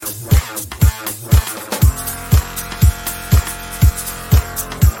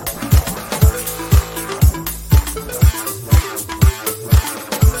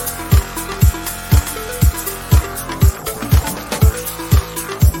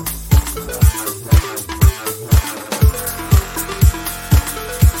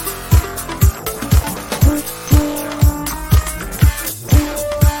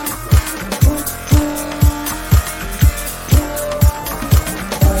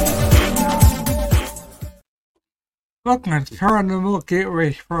Welcome to Paranormal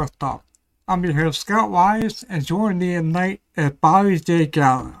Gateway Paratalk. I'm your host, Scott Wise, and joining me tonight is Bobby J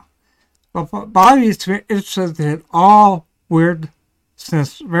Gallo. Well, Bobby's been interested in all weird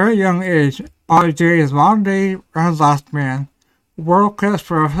since a very young age. Bobby J is modern-day Renaissance man, a world-class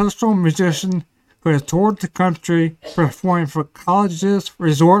professional musician who has toured the country performing for colleges,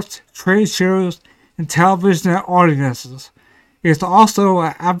 resorts, trade shows, and television audiences. He is also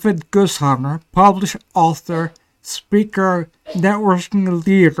an avid ghost hunter, published author, speaker, networking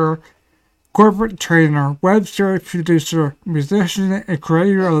leader, corporate trainer, web series producer, musician, and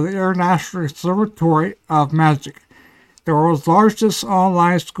creator of the International Observatory of Magic, the world's largest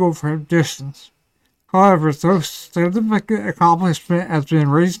online school for magicians. However, his most significant accomplishment has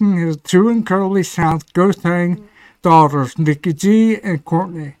been raising his two incredibly talented ghost hunting daughters, Nikki G and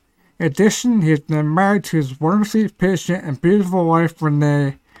Courtney. In addition, he has been married to his wonderfully patient and beautiful wife,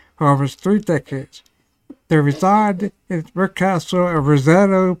 Renee, for over 3 decades. They reside in Brick Castle of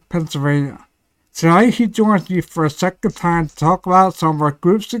Roseto, Pennsylvania. Tonight he joins me for a second time to talk about some of our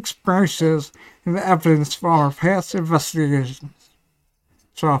group's experiences and the evidence from our past investigations.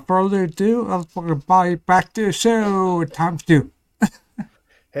 So without further ado, let's welcome Bobby back to the show. Times 2.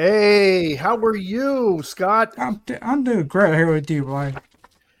 Hey, how are you, Scott? I'm doing great here with you, Bobby.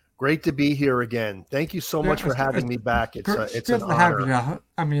 Great to be here again. Thank you so much for having me back. It's an honor.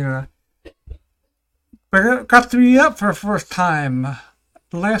 I got to meet up for the first time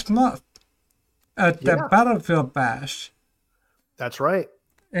last month at the Battlefield Bash. That's right.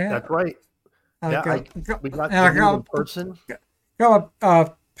 That's right. We got to meet in person. Got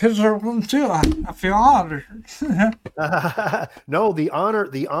a picture of them too. I feel honored. No, the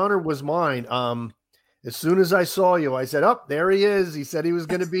honor was mine. As soon as I saw you, I said, "Oh, there he is." He said he was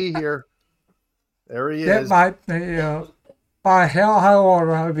going to be here. There he is. By hell, how old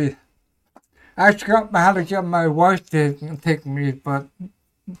I'll be. I actually had to get my wife to take me, but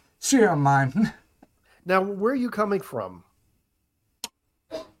she don't mind. Now, where are you coming from?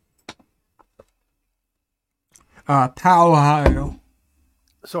 Ohio.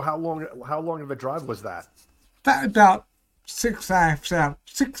 So how long of a drive was that? About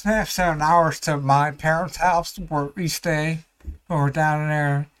 6.5, 7 hours to my parents' house where we stay. We're down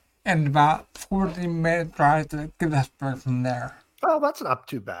there, and about 40-minute drive to Gettysburg from there. Oh, that's not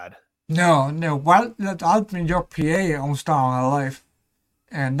too bad. No. I've been your PA almost all my life.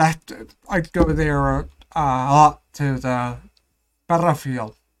 And I go there a lot to the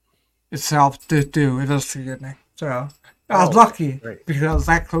battlefield itself to do investigating. So I was lucky because I was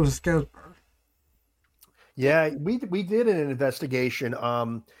that close to Gettysburg. Yeah, we did an investigation.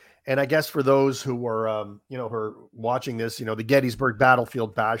 And I guess for those who were, who are watching this, the Gettysburg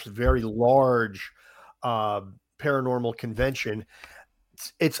Battlefield Bash, a very large paranormal convention.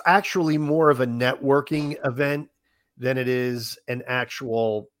 It's actually more of a networking event than it is an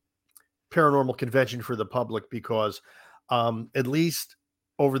actual paranormal convention for the public because at least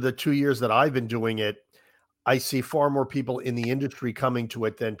over the 2 years that I've been doing it, I see far more people in the industry coming to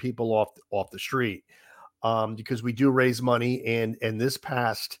it than people off the street because we do raise money. And this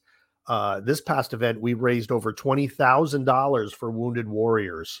past event, we raised over $20,000 for wounded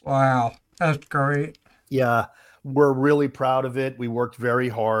warriors. Wow, that's great. Yeah. We're really proud of it. We worked very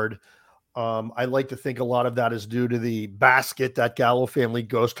hard. I like to think a lot of that is due to the basket that Gallo family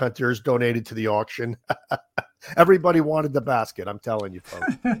ghost hunters donated to the auction. Everybody wanted the basket. I'm telling you,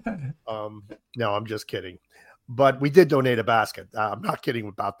 folks. No, I'm just kidding. But we did donate a basket. I'm not kidding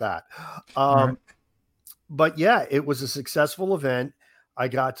about that. But yeah, it was a successful event. I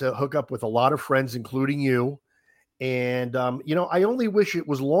got to hook up with a lot of friends, including you. And, I only wish it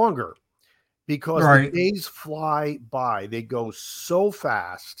was longer. Because the days fly by. They go so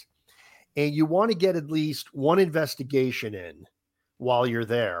fast. And you want to get at least one investigation in while you're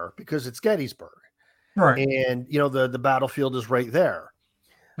there because it's Gettysburg. Right. And, the battlefield is right there.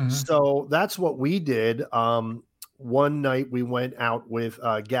 Mm-hmm. So that's what we did. One night we went out with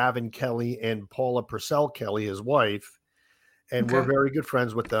Gavin Kelly and Paula Purcell Kelly, his wife. And we're very good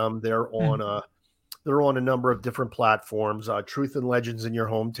friends with them. They're on a number of different platforms, Truth and Legends in Your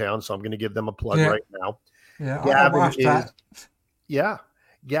Hometown. So I'm going to give them a plug right now. Yeah, Gavin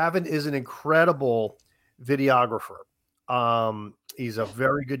Gavin is an incredible videographer. He's a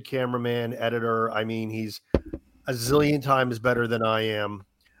very good cameraman, editor. I mean, he's a zillion times better than I am.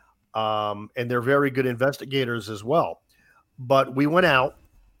 And they're very good investigators as well. But we went out,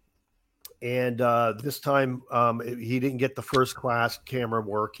 and this time he didn't get the first class camera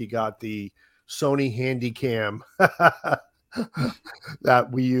work. He got the Sony Handycam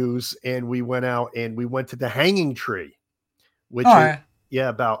that we use, and we went out and we went to the Hanging Tree, which All is right.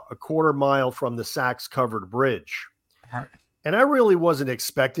 about a quarter mile from the Sachs Covered Bridge. All right. And I really wasn't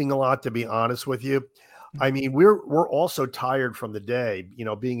expecting a lot, to be honest with you. I mean, we're also tired from the day,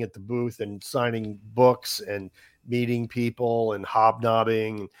 being at the booth and signing books and meeting people and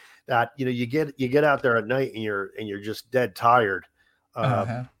hobnobbing. That you get out there at night and you're just dead tired.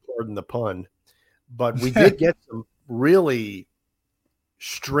 Uh-huh. Pardon the pun, but we did get some really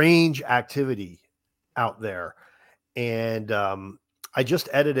strange activity out there, and I just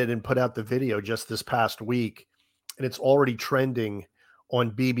edited and put out the video just this past week, and it's already trending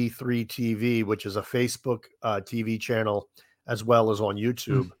on BB3 TV, which is a Facebook TV channel, as well as on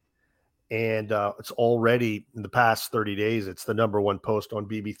YouTube. And it's already, in the past 30 days, it's the number one post on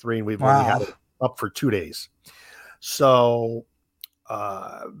BB3, and we've only had it up for 2 days. So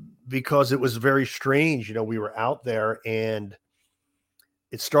because it was very strange, we were out there, and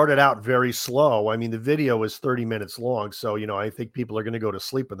it started out very slow. I mean, the video is 30 minutes long, so I think people are going to go to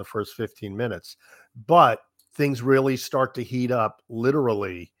sleep in the first 15 minutes. But things really start to heat up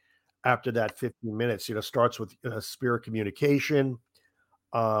literally after that 15 minutes. Starts with spirit communication,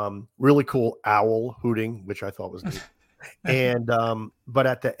 really cool owl hooting, which I thought was neat. And but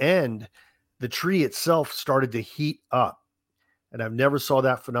at the end, the tree itself started to heat up, and I've never saw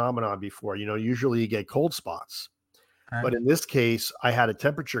that phenomenon before. Usually you get cold spots. Right. But in this case, I had a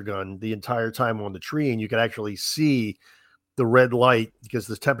temperature gun the entire time on the tree, and you could actually see the red light because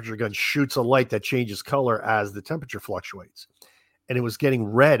the temperature gun shoots a light that changes color as the temperature fluctuates. And it was getting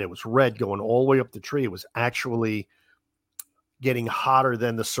red. It was red going all the way up the tree. It was actually getting hotter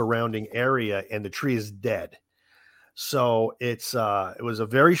than the surrounding area, and the tree is dead. So it was a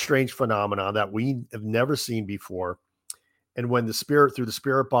very strange phenomenon that we have never seen before. And when the spirit through the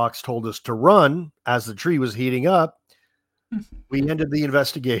spirit box told us to run as the tree was heating up, we ended the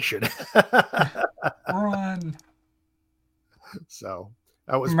investigation. Run. So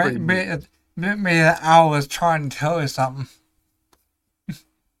that was pretty neat. Maybe the owl was trying to tell you something.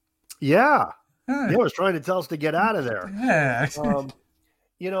 Yeah. It was trying to tell us to get out of there. Yeah. That's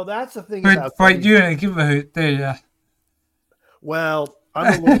the thing But you didn't give a hoot, did you? Well,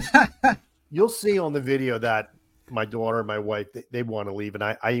 you'll see on the video that my daughter and my wife, they want to leave. And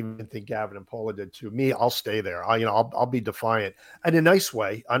I even think Gavin and Paula did too. Me, I'll stay there. I'll be defiant in a nice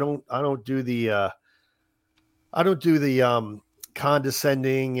way. I don't do the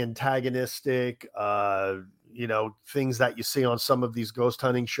condescending, antagonistic, things that you see on some of these ghost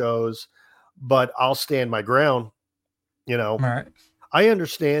hunting shows, but I'll stand my ground. Right. I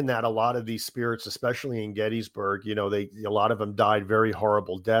understand that a lot of these spirits, especially in Gettysburg, a lot of them died very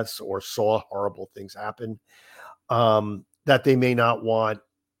horrible deaths or saw horrible things happen. That they may not want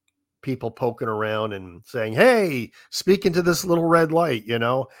people poking around and saying, "Hey, speak into this little red light."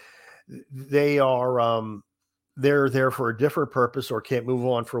 They are they're there for a different purpose or can't move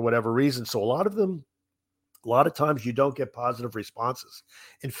on for whatever reason. So a lot of times you don't get positive responses.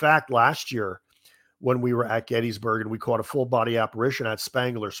 In fact, last year when we were at Gettysburg and we caught a full body apparition at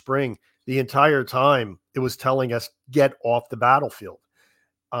Spangler Spring, the entire time it was telling us get off the battlefield.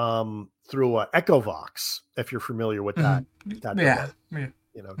 Through Echovox, if you're familiar with that. Yeah.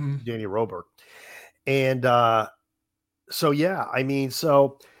 Danny Roberg. And so, yeah, I mean, a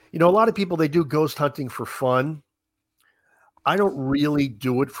lot of people, they do ghost hunting for fun. I don't really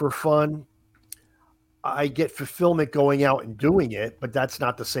do it for fun. I get fulfillment going out and doing it, but that's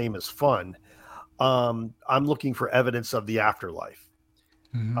not the same as fun. I'm looking for evidence of the afterlife.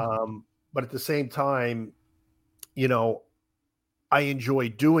 But at the same time, I enjoy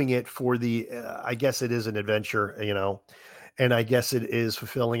doing it for I guess it is an adventure, and I guess it is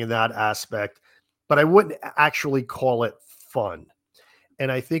fulfilling in that aspect, but I wouldn't actually call it fun. And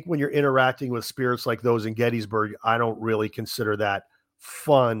I think when you're interacting with spirits like those in Gettysburg, I don't really consider that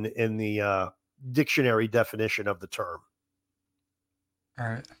fun in the dictionary definition of the term. All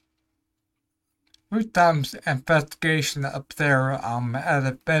right. We've done investigation up there at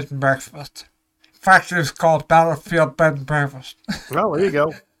a bed and breakfast. In fact, it's called Battlefield Bed and Breakfast. Well, there you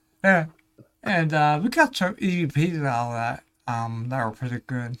go. Yeah. And we got some EVPs out of that that were pretty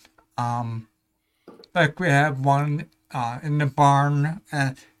good. Like we had one in the barn.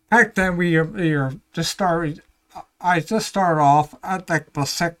 And back then we just started I just started off at like the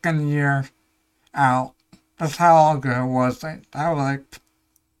second year out. That's how long ago it was. Like, that was like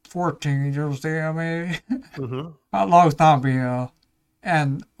 14 years ago, maybe. Mm-hmm. A long time ago.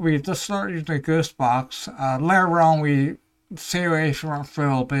 And we just started using the ghost box. Later on, we stayed away from it for a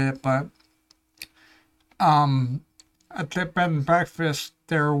little bit, but at the bed and breakfast,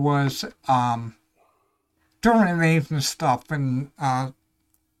 there was different names and stuff, and I,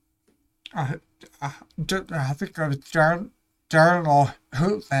 I think it was Journal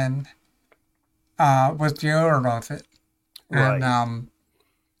Hootland was the owner of it. Right. And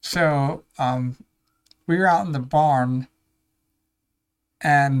so we were out in the barn,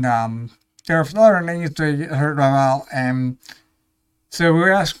 and there were other names we heard about, and so we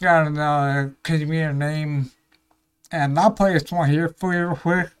were asking God, could you give me a name? And I'll play this one here for you real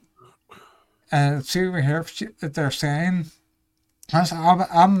quick and see if they're saying.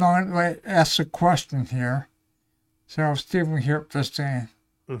 I'm going to ask a question here. So I'll see if we hear what they're saying.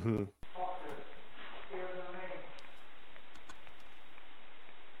 Mm-hmm.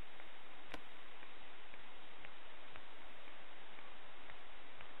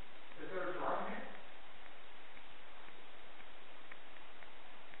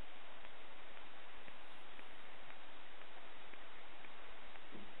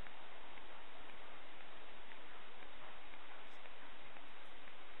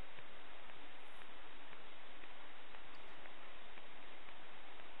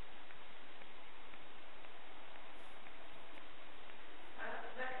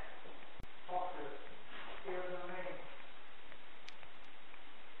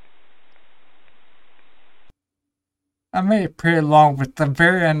 I made it pretty long, but the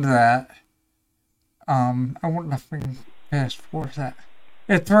very end of that, I wonder if we can fast forward that.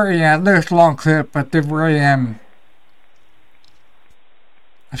 It's very, there's a long clip, but the very end,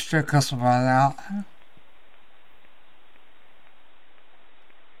 I should cut some of that out.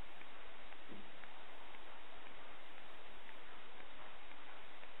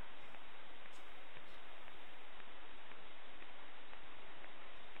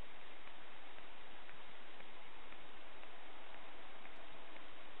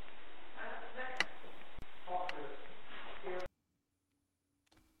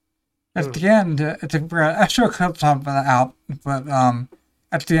 At the end, I should cut some of that out, but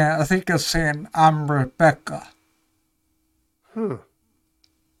at the end, I think it's saying, I'm Rebecca.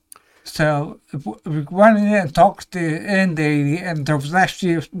 So we went in and talked to the end lady, and there was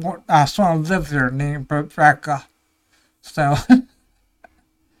actually someone lived there named Rebecca. So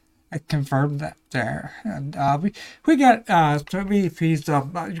I confirmed that there, and we got some EPs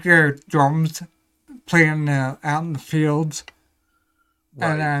of drums playing out in the fields,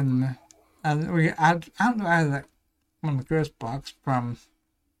 Right. and I don't know, I had that on the ghost box from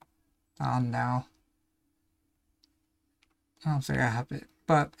on now. I don't think I have it,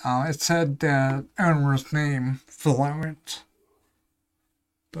 but it said the owner's name, Fluent.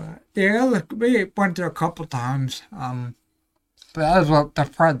 But yeah, look, we went there a couple times. But that was what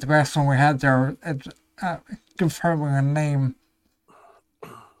the best one we had there. It's confirming a name.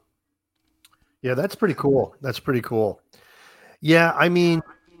 Yeah, that's pretty cool. That's pretty cool. Yeah, I mean,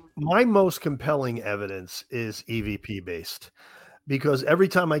 my most compelling evidence is EVP based because every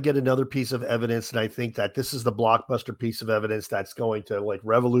time I get another piece of evidence and I think that this is the blockbuster piece of evidence that's going to like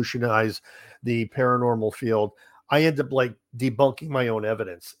revolutionize the paranormal field, I end up like debunking my own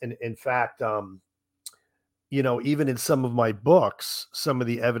evidence. And in fact, even in some of my books, some of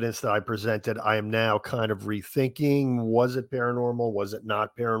the evidence that I presented, I am now kind of rethinking. Was it paranormal? Was it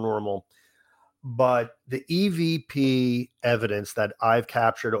not paranormal? But the EVP evidence that I've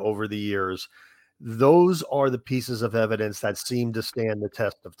captured over the years, those are the pieces of evidence that seem to stand the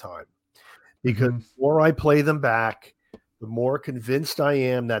test of time. Because Mm-hmm. the more I play them back, the more convinced I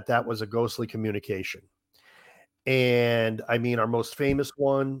am that that was a ghostly communication. And I mean, our most famous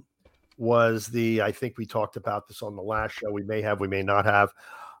one was I think we talked about this on the last show. We may have, we may not have,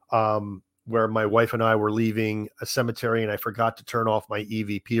 where my wife and I were leaving a cemetery and I forgot to turn off my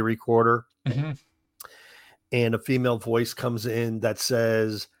EVP recorder. Mm-hmm. And a female voice comes in that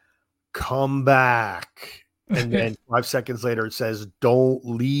says, "Come back." And then 5 seconds later, it says, "Don't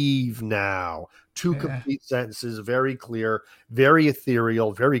leave now." Two complete sentences, very clear, very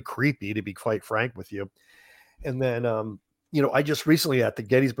ethereal, very creepy, to be quite frank with you. And then, I just recently at the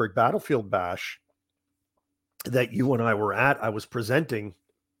Gettysburg Battlefield Bash that you and I were at, I was presenting,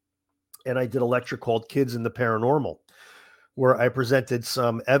 and I did a lecture called Kids in the Paranormal, where I presented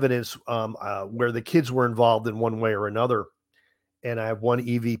some evidence where the kids were involved in one way or another. And I have one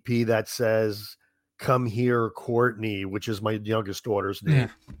EVP that says, "Come here, Courtney," which is my youngest daughter's name.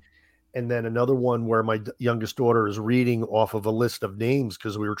 Yeah. And then another one where my youngest daughter is reading off of a list of names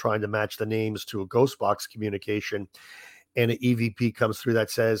because we were trying to match the names to a ghost box communication. And an EVP comes through that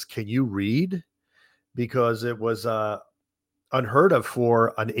says, "Can you read?" Because it was unheard of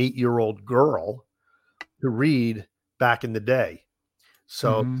for an 8-year-old girl to read back in the day.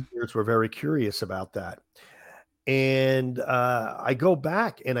 So Mm-hmm. spirits were very curious about that. And I go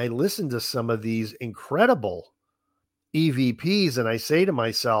back and I listen to some of these incredible EVPs, and I say to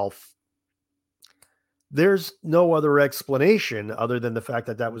myself, there's no other explanation other than the fact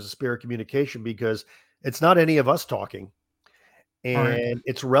that that was a spirit communication, because it's not any of us talking, Right. and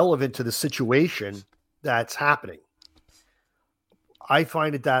it's relevant to the situation that's happening. I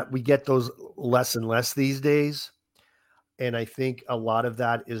find it that we get those less and less these days. And I think a lot of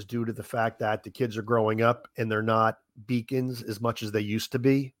that is due to the fact that the kids are growing up and they're not beacons as much as they used to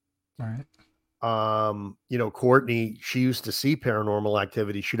be. Right. Courtney, she used to see paranormal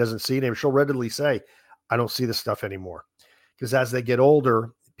activity. She doesn't see it anymore. She'll readily say, "I don't see this stuff anymore." Because as they get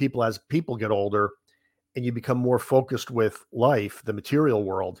older, as people get older and you become more focused with life, the material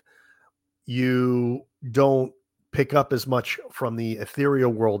world, you don't pick up as much from the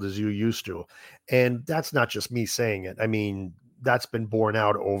ethereal world as you used to. And that's not just me saying it. I mean, that's been borne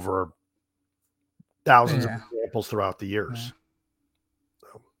out over thousands of Yeah. examples throughout the Yeah. years.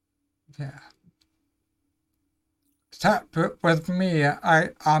 Yeah. So, but with me,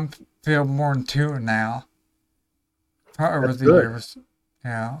 I'm feel more in tune now over That's the good. years.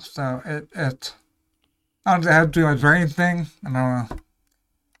 Yeah. So it I don't have to do my brain thing. I don't know.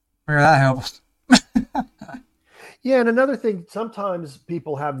 Maybe that helps. Yeah, and another thing, sometimes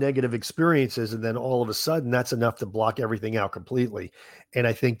people have negative experiences, and then all of a sudden, that's enough to block everything out completely. And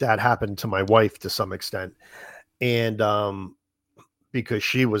I think that happened to my wife to some extent, and because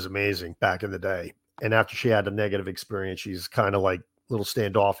she was amazing back in the day, and after she had a negative experience, she's kind of like a little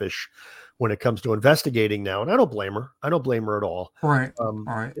standoffish when it comes to investigating now. And I don't blame her. I don't blame her at all. Right. Um,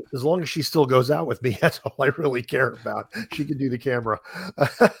 Right. as long as she still goes out with me, that's all I really care about. She can do the camera.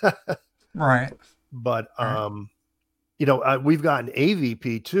 Right. But Right. we've got an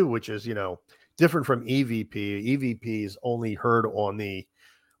AVP too, which is, different from EVP. EVP is only heard on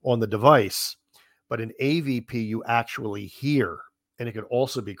the device, but an AVP you actually hear, and it can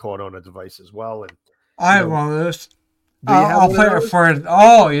also be caught on a device as well. And I have one of those. do you have I'll one of play it those? for it.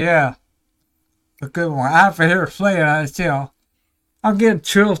 Oh yeah, a good one. I have to hear it play it too. I'm getting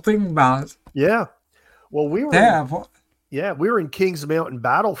chills thinking about it. Yeah. Well, we were in Damn. we were in Kings Mountain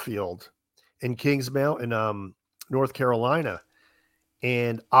Battlefield in Kings Mountain, North Carolina,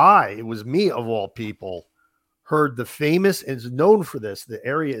 and it was me of all people, heard the famous, and is known for this. The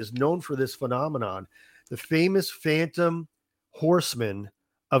area is known for this phenomenon, the famous phantom horseman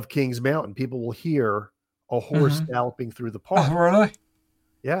of Kings Mountain. People will hear a horse Mm-hmm. galloping through the Oh park. really?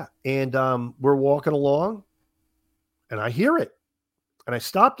 Yeah. And we're walking along and I hear it. And I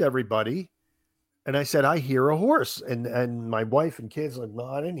stopped everybody and I said, "I hear a horse." And my wife and kids are like, "No,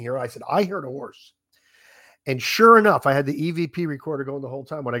 I didn't hear it." I said, "I heard a horse." And sure enough, I had the EVP recorder going the whole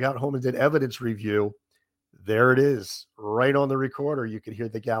time. When I got home and did evidence review, there it is, right on the recorder. You could hear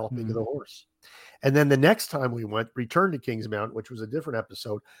the galloping of Mm. the horse. And then the next time we returned to Kings Mountain, which was a different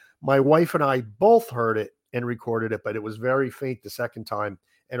episode, my wife and I both heard it and recorded it, but it was very faint the second time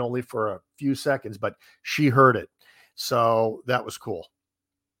and only for a few seconds, but she heard it. So that was cool.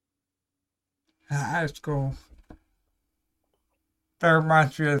 That's cool. That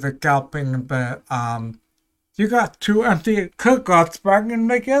reminds me of the galloping bit. You got two empty cookouts banging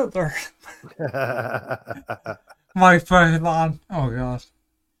together. My first line. Oh gosh,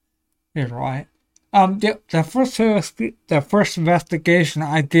 you're right. The first investigation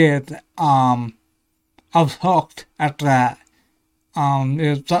I did, I was hooked at that.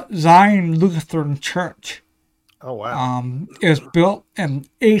 It was Zion Lutheran Church. Oh, wow. It was built in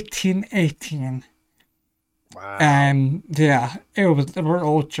 1818. Wow. And yeah, it was a real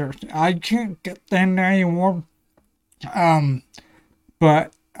old church. I can't get in there anymore. Um,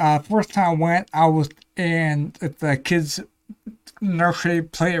 but first time I went, I was in the kids' nursery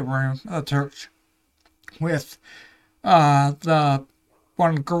playroom of the church with the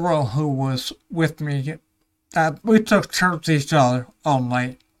one girl who was with me. We took turns each other all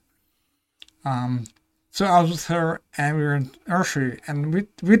night. Um, so I was with her and we were in nursery and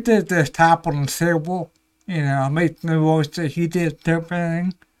we did this tap on the table, made the voice that he did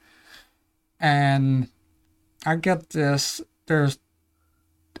everything. And I get this, there's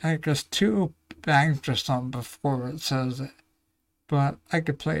I guess two bangs or something before it says it. But I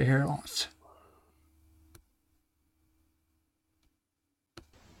could play it here once.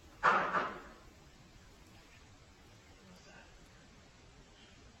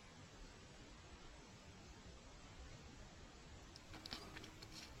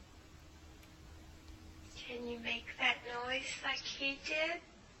 Can you make that noise like he did?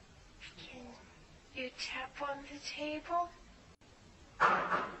 Can you tap on the table?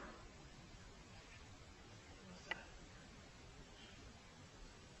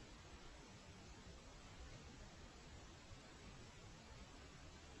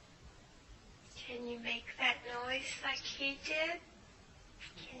 Can you make that noise like he did?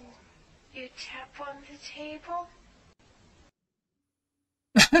 Can you tap on the table?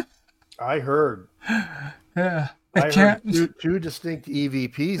 I heard. Yeah. I heard two distinct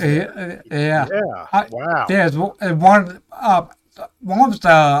EVPs there. Yeah. Wow. There's one was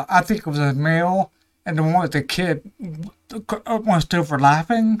the, I think it was a male, and the one with the kid was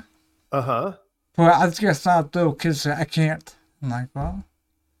overlapping. Uh-huh. But I guess not little kids, I can't. I'm like, well,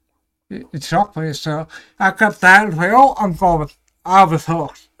 it shocked me, so I got that as well. I was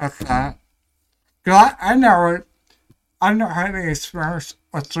hooked at that. Cause I never had any experience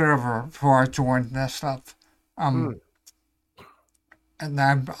whatsoever before I joined this stuff. And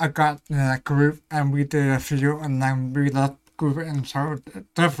then I got in that group, and we did a few, and then we left the group and started a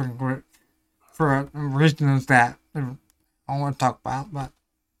different group for reasons that I don't want to talk about, but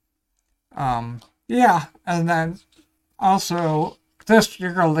yeah. And then also this,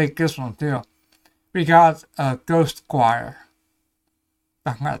 you're gonna like this one too. We got a ghost choir.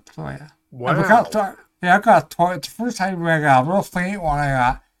 I got to tell you. Wow. I got toy. It's the first time I got a real faint one I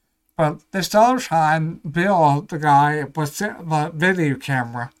got. But this other time, Bill, the guy, was setting the video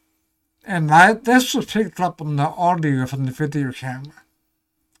camera. And this was picked up on the audio from the video camera.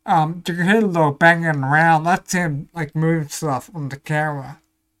 You can hear a little banging around. That's him, like, moving stuff on the camera.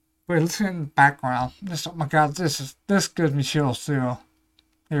 But listen in the background. Oh my god, this gives me chills too.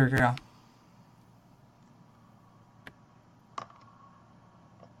 Here we go.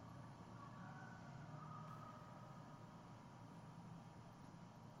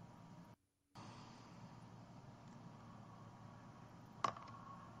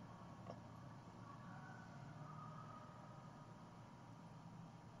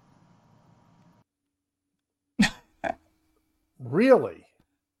 Really?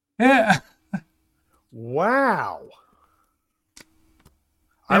 Yeah. Wow.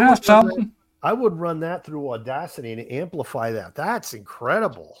 I would run that through Audacity and amplify that. That's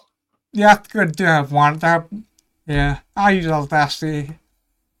incredible. Yeah, it's good to have one. Yeah, I use Audacity.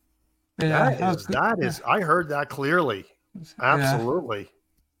 Yeah, that is. I heard that clearly. Absolutely.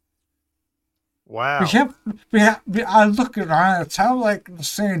 Wow. I look around. It sounds like the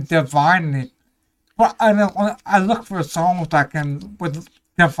same divining, but I look for songs that can with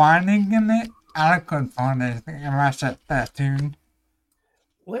divining in it. I couldn't find anything. And I said that tune.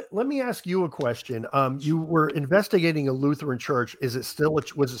 Let me ask you a question. You were investigating a Lutheran church. Was it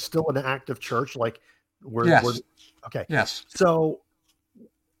still an active church? Yes. Okay. Yes. So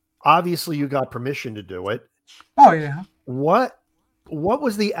obviously you got permission to do it. Oh yeah. What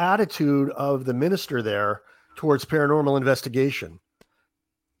was the attitude of the minister there towards paranormal investigation?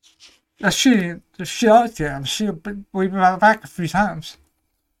 She liked it. We've been back a few times.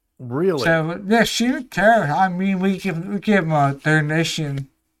 Really? So yeah, she didn't care. I mean, we give them a donation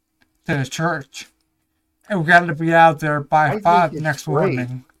to the church, and we got to be out there by 5 next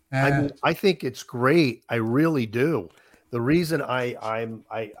morning. Yeah. I think it's great. I really do. The reason I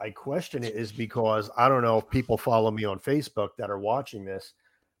question it is because I don't know if people follow me on Facebook that are watching this,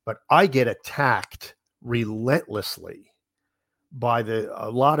 but I get attacked relentlessly by a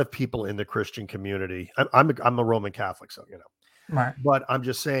lot of people in the Christian community. I'm a Roman Catholic, so you know. Right. But I'm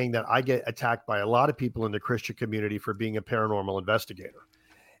just saying that I get attacked by a lot of people in the Christian community for being a paranormal investigator.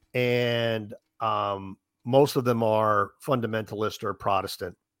 And most of them are fundamentalist or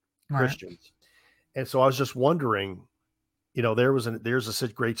Protestant Christians. And so I was just wondering, you know, there's a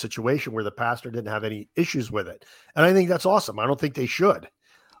great situation where the pastor didn't have any issues with it. And I think that's awesome. I don't think they should.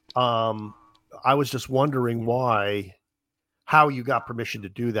 I was just wondering how you got permission to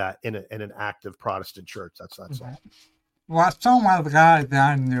do that in an active Protestant church. That's all. Well, some of the guys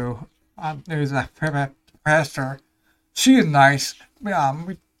that I knew, there's a pastor. She was nice.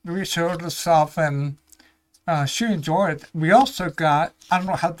 We showed her stuff, and she enjoyed it. We also got, I don't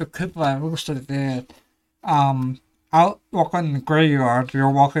know how the kids that also did, out walking in the graveyard. We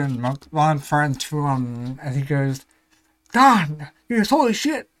were walking, one friend to him, and he goes, "God," he goes, "holy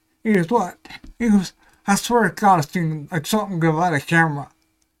shit." He goes, "What?" He goes, "I swear to God, I've seen like something go by the camera."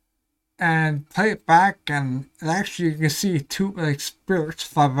 And play it back, and actually you can see two like spirits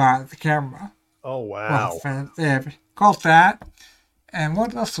fly by the camera. Oh wow! Yeah, called that. And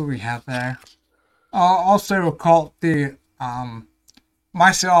what else do we have there? Also called the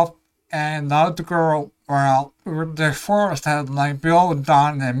myself and the other girl were out. The four of us had like Bill and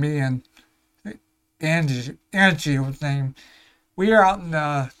Don and me, and Angie was named. We were out in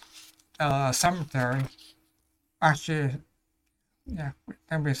the cemetery. Actually, yeah,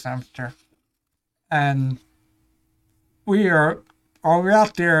 maybe cemetery. And we are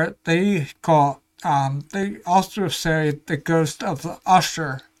out there. They also say the ghost of the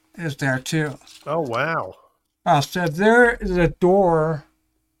usher is there too. Oh, wow. So there is a door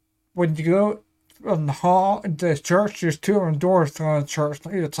when you go from the hall into the church. There's two different doors to the church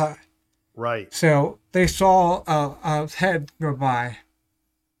on either side. Right. So they saw a head go by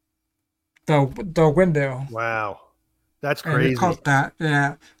the window. Wow. That's And they crazy. caught that,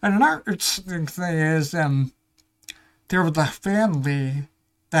 yeah. And another interesting thing is, there was a family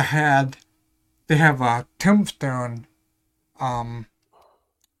that they have a tombstone,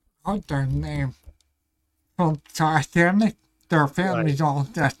 what's their name? From Titanic. Their family's all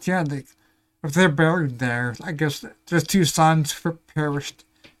Titanic. If they're buried there, I guess their two sons perished.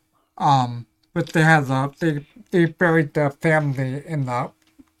 But they buried the family in not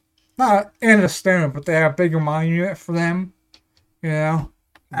in a stone, but they have a bigger monument for them, you know?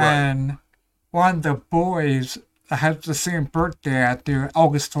 Right. And one of the boys has the same birthday I do,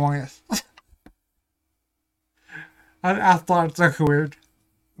 August 20th. I thought it's like weird.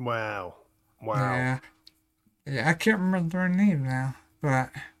 Wow. Yeah. Yeah, I can't remember their name now, but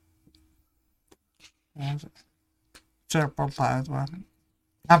several times.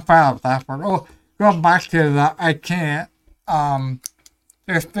 I'm proud of that one. Oh, going back to that, I can't.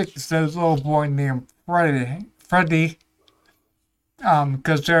 There's pictures of this little boy named Freddie.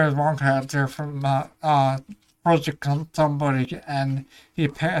 Because there's one character from Project Somebody, and he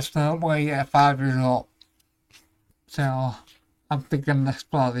passed away at 5 years old. So I'm thinking that's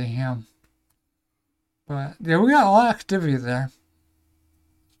probably him. But yeah, we got a lot of activity there.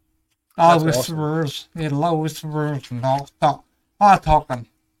 A lot of whisperers, a lot of whisperers, and a lot of talking.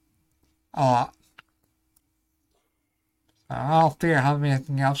 A lot. So I don't think I have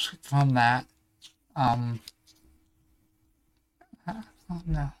anything else from that. I don't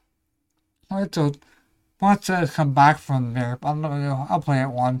know. Once I come back from there, I'm not gonna, I'll play it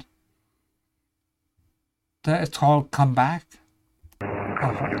one. It's called Come Back.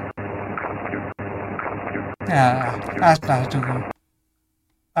 Oh. Yeah, that's not too good.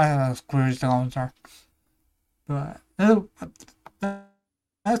 I don't know as clear as the ones are. But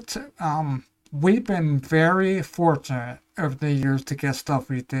that's we've been very fortunate over the years to get stuff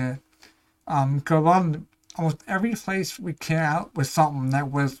we did. Cause almost every place we came out with something that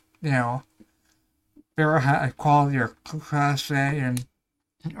was, very high quality or class A and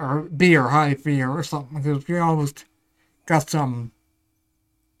or B or high V or something, because we always got some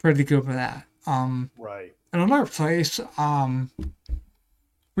pretty good with that. Right. In another place,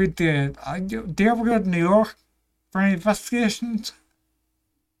 we did. Do you ever go to New York for any investigations?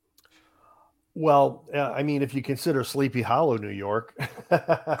 Well, I mean, if you consider Sleepy Hollow, New York.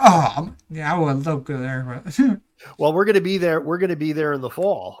 Yeah, I would love to go there, but well, we're going to be there. We're going to be there in the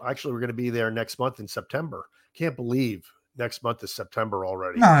fall. Actually, we're going to be there next month in September. Can't believe next month is September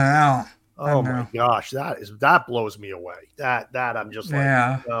already. no. Oh my gosh, that blows me away. That I'm just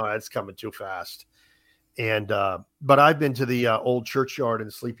like, oh, it's coming too fast. And but I've been to the old churchyard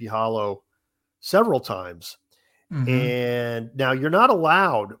in Sleepy Hollow several times, and now you're not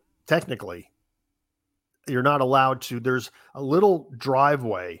allowed technically. You're not allowed to. There's a little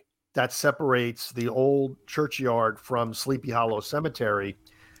driveway that separates the old churchyard from Sleepy Hollow Cemetery,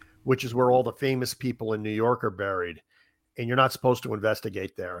 which is where all the famous people in New York are buried. And you're not supposed to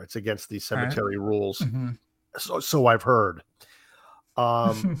investigate there. It's against the cemetery rules. So I've heard.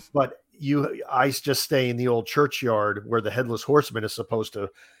 But I just stay in the old churchyard where the headless horseman is supposed to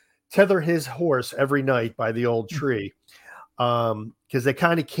tether his horse every night by the old tree. Because they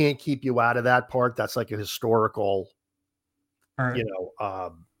kind of can't keep you out of that part. That's like a historical,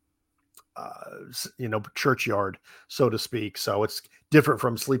 churchyard, so to speak. So it's different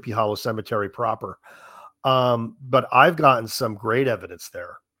from Sleepy Hollow Cemetery proper. But I've gotten some great evidence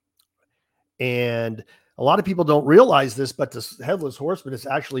there. And a lot of people don't realize this, but this headless horseman is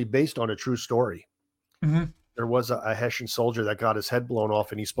actually based on a true story. There was a Hessian soldier that got his head blown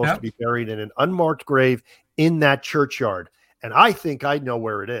off, and he's supposed to be buried in an unmarked grave in that churchyard. And I think I know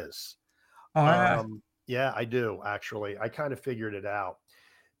where it is. Yeah, I do. Actually, I kind of figured it out,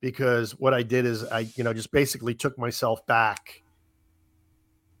 because what I did is I, just basically took myself back,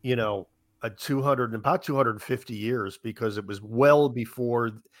 about 250 years, because it was well before,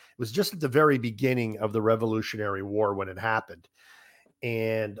 it was just at the very beginning of the Revolutionary War when it happened.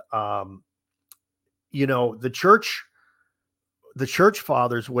 And, the church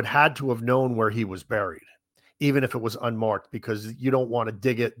fathers would had to have known where he was buried. even if it was unmarked, because you don't want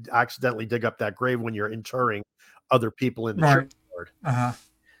to accidentally dig up that grave when you're interring other people in the churchyard. Uh-huh.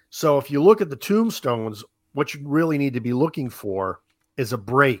 So if you look at the tombstones, what you really need to be looking for is a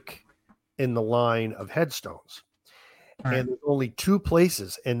break in the line of headstones. Right. And there's only two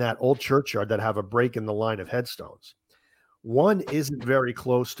places in that old churchyard that have a break in the line of headstones. One isn't very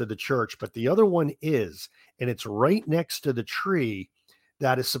close to the church, but the other one is, and it's right next to the tree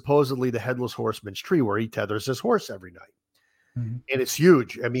that is supposedly the Headless Horseman's tree, where he tethers his horse every night. Mm-hmm. And it's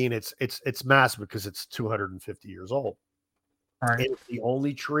huge. I mean, it's massive because it's 250 years old. Right. And it's the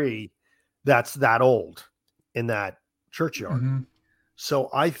only tree that's that old in that churchyard. Mm-hmm. So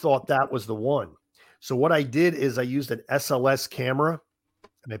I thought that was the one. So what I did is I used an SLS camera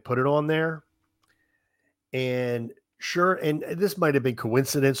and I put it on there. And sure, and this might have been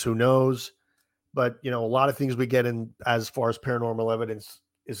coincidence, who knows? But, you know, a lot of things we get in as far as paranormal evidence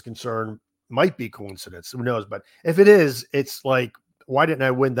is concerned might be coincidence. Who knows? But if it is, it's like, why didn't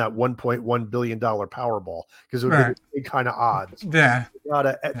I win that $1.1 billion Powerball? Because it would be kind of odds. Yeah. We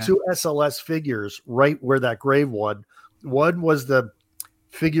got two SLS figures right where that grave was. One was the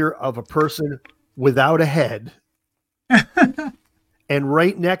figure of a person without a head. And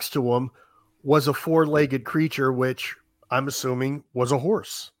right next to him was a four-legged creature, which I'm assuming was a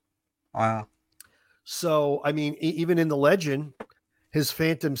horse. Wow. So, I mean, even in the legend, his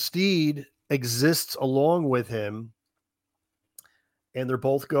phantom steed exists along with him, and they're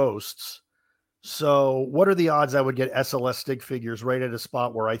both ghosts. So what are the odds I would get SLS stick figures right at a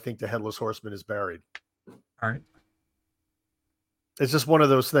spot where I think the Headless Horseman is buried? All right. It's just one of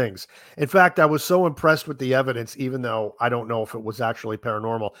those things. In fact, I was so impressed with the evidence, even though I don't know if it was actually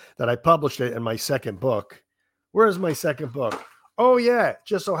paranormal, that I published it in my second book. Where is my second book? Oh, yeah. It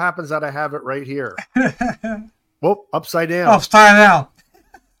just so happens that I have it right here. Well, upside down. Upside down.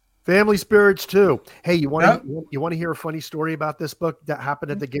 Family Spirits 2. Hey, you want to hear a funny story about this book that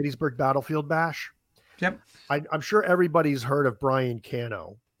happened at the Gettysburg Battlefield Bash? Yep. I'm sure everybody's heard of Brian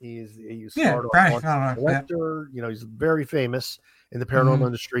Cano. He's Brian Cano, collector. You know, he's very famous in the paranormal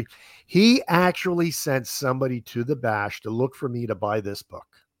industry. He actually sent somebody to the bash to look for me to buy this book.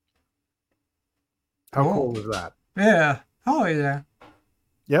 How cool is that? Yeah. Oh, yeah.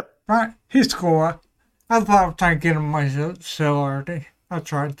 Yep. Right. He's cool. I thought I was trying to get him my celebrity. I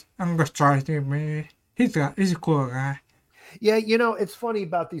tried. I'm going to try to maybe. He's a cool guy. Yeah, you know, it's funny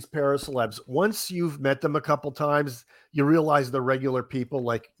about these paracelebs. Once you've met them a couple times, you realize they're regular people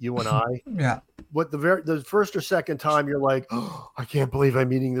like you and I. Yeah. But the first or second time, you're like, oh, I can't believe I'm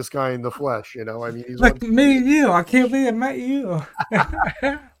meeting this guy in the flesh. You know, I mean, he's like me and you. I can't believe I met you.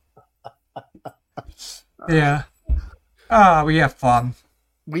 Yeah. We have fun.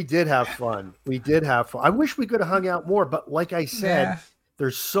 We did have fun. I wish we could have hung out more, but like I said,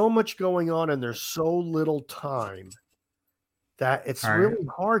 there's so much going on and there's so little time that it's really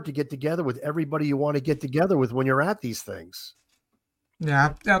hard to get together with everybody you want to get together with when you're at these things.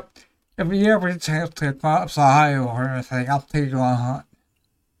 Yeah. If you ever get a chance to go outside or anything, I'll take you on a hunt.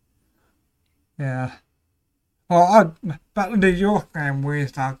 Yeah. Well, about New York and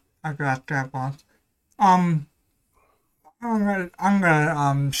ways I got that one. I'm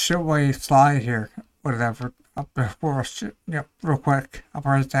gonna show a slide here, whatever, before real quick. I'll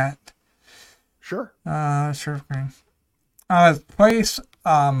press that. Sure. Sure thing. Place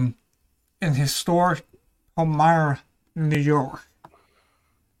in historic Palmyra, New York.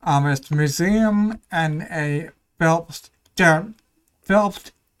 It's a museum and a Phelps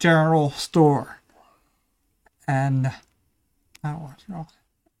General Store. And that was wrong.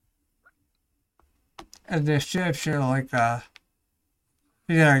 And they should like there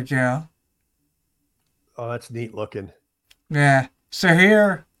you go. Oh, that's neat looking. Yeah. So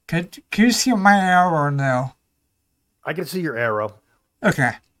here, can you see my arrow or no? I can see your arrow.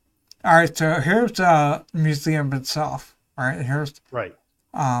 Okay. All right. So here's the museum itself. All right. Here's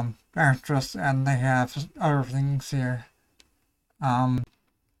entrance, and they have other things here.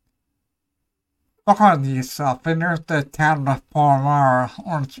 Look on these stuff, and there's the town of Palmyra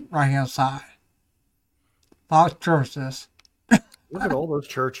on the right hand side. A lot of churches. Look at all those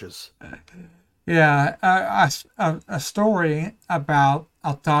churches. Yeah, a story about,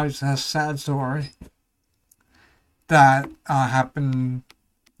 I'll tell you a sad story that happened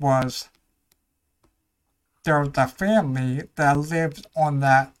was there was a family that lived on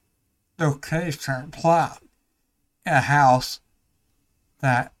that location plot, a house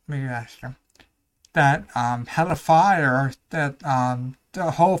that, maybe that's true, that had a fire that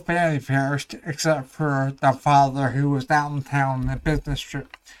the whole family perished except for the father who was downtown on a business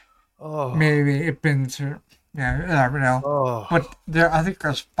trip. Oh. Maybe it been to, yeah, you never know. Oh. But I think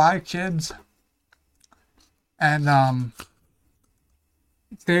there's 5 kids. And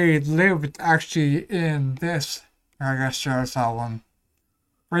they lived actually in this. I guess there's that one.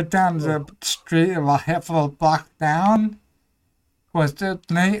 Right down the street, about half of a block down, was the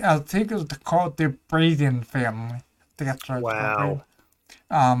name. I think it was called the Braden family. I think that's what it's called.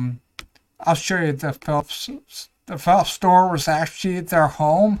 Wow. I'll show you the Phillips. The Phillips store was actually their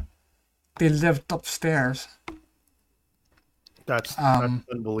home. They lived upstairs. That's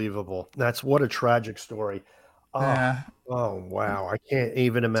unbelievable. That's what a tragic story. Oh, Yeah. oh wow. I can't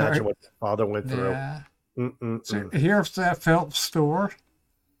even imagine what the father went through. Yeah. So here's that Phillips store.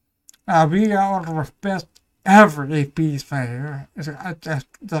 We got one of the best ever APs right here. It's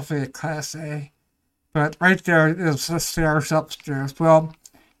definitely a Class A. But right there is the stairs upstairs. Well,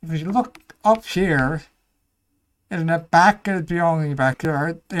 if you look up here, in the back of the building back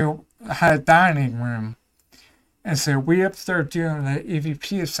there, they had a dining room. And so we up there doing the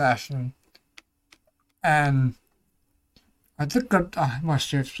EVP session. And I think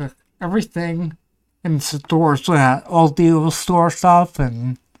everything in the store, so that all the little store stuff,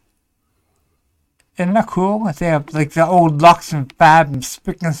 and isn't that cool? They have like the old Lux and Fab and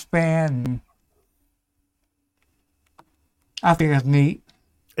Spick and Span. And I think it's neat.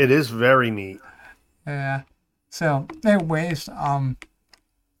 It is very neat. Yeah. So, anyways,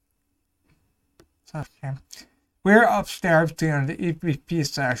 we're upstairs doing the EVP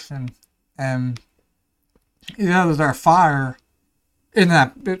session, and there's our fire in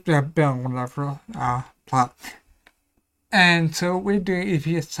that building, whatever, plot. And so we do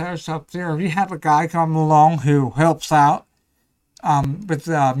EVP session up there. We have a guy come along who helps out with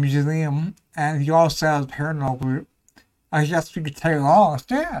the museum, and he also has a paranormal group. I guess we could tag along.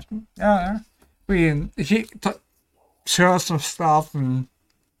 Yeah. He showed us some stuff, and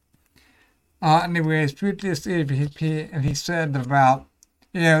anyways, we did this EVP, and he said about,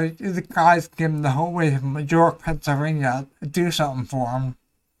 the guys came the whole way from York, Pennsylvania to do something for him.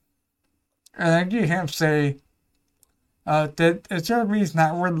 And I hear him say, is there a reason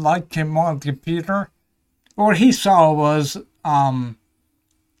that red light came on the computer? What he saw was, the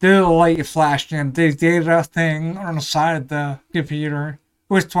little light flashed in, the data thing on the side of the computer,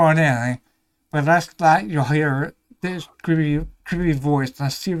 which one anything. But that's that you'll hear this creepy voice.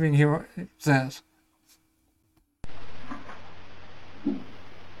 Let's see if we can hear what it says.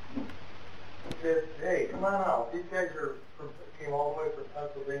 Hey, come on out. These guys came all the way from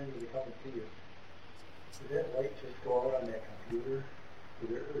Pennsylvania to come and see you. Did that light just go out on that computer? Is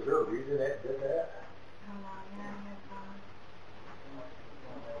there a reason that did that?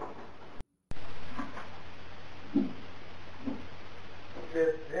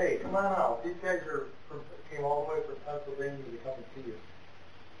 Hey, come on out. These guys came all the way from Pennsylvania to come and see you.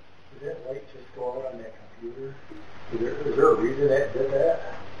 Did that light just go out on that computer? Is there a reason that did that?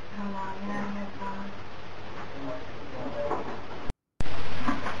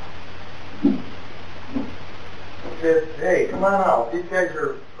 Hey, come on out. These guys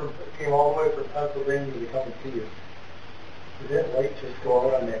came all the way from Pennsylvania to come and see you. Did that light just go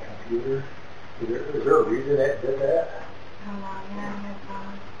out on that computer? Is there a reason that did that?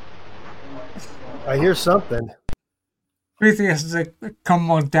 I hear something. We think it's like, come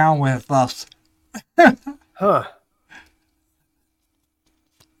on down with us. Huh.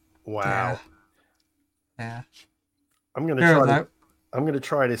 Wow. Yeah. I'm gonna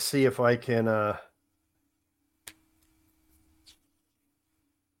try to see if I can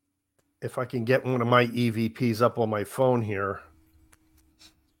get one of my EVPs up on my phone here.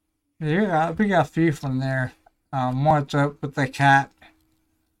 Yeah, we got a few from there. One's up with the cat.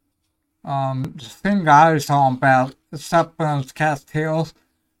 The thing I was talking about, it's up on the cat's tails.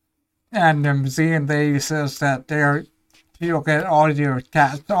 And the museum lady says that people get audio of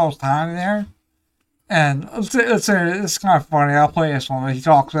cats all the time there. And it's kind of funny. I'll play this one. He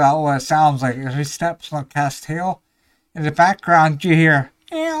talks about what it sounds like if he steps on a cat's tail. In the background, you hear,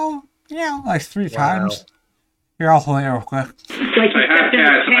 meow, meow, like 3 times. Here, I'll play it real quick. I have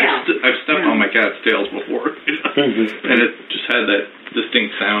cats, and I've stepped on my cat's tails before. And it just had that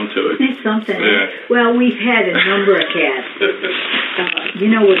distinct sound to it. It's something. Yeah. Well, we've had a number of cats.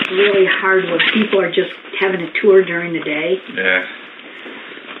 It's really hard when people are just having a tour during the day. Yeah.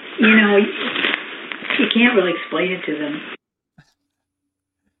 You can't really explain it to them.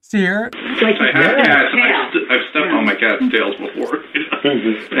 See here? It's like I have cats, and I've stepped on my cat's tails before.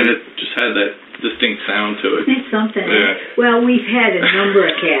 And it just had that distinct sound to it. It's something. Yeah. Well, we've had a number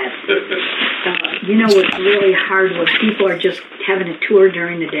of cats. It's really hard when people are just having a tour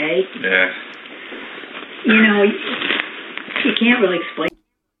during the day. Yeah. You can't really explain.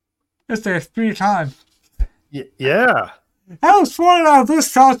 It's there 3 times. Yeah. I was falling out of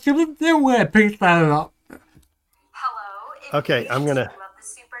this couch. You wouldn't pick that up. Okay, I'm gonna. About the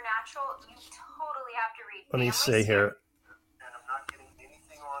supernatural, you totally have to read. Let me see here. And I'm not getting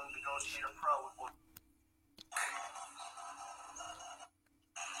anything on Negotiator Pro.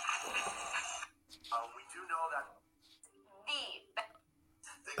 We do know that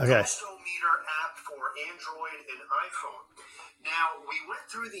the Okay. Ghostometer app for Android and iPhone. Now, we went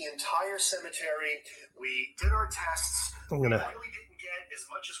through the entire cemetery. We did our tests. I'm We gonna. really didn't get as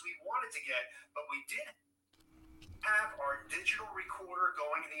much as we wanted to get, but we did have our digital recorder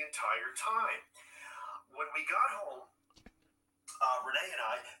going the entire time. When we got home, Renee and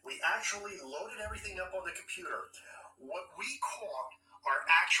I, we actually loaded everything up on the computer. What we caught are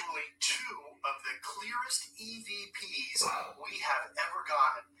actually two of the clearest EVPs we have ever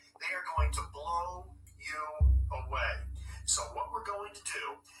gotten. They are going to blow you away. So what we're going to do,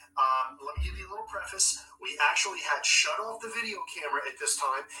 let me give you a little preface. We actually had shut off the video camera at this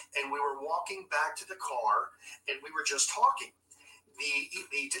time, and we were walking back to the car, and we were just talking.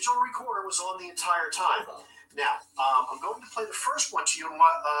 The digital recorder was on the entire time. Now, I'm going to play the first one to you, and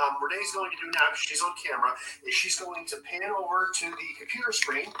what Renee's going to do now, because she's on camera, is she's going to pan over to the computer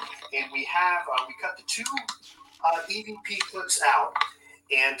screen, and we cut the two EVP clips out,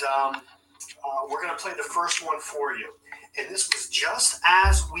 and we're going to play the first one for you. And this was just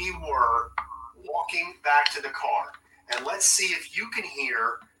as we were walking back to the car. And let's see if you can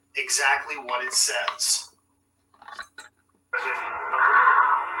hear exactly what it says.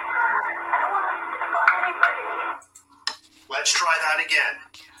 Let's try that again.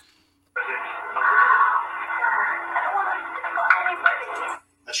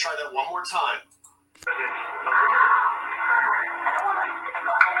 Let's try that one more time.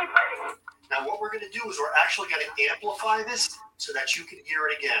 Now what we're going to do is we're actually going to amplify this so that you can hear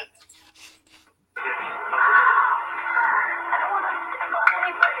it again.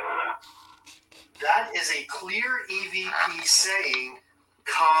 That is a clear EVP saying,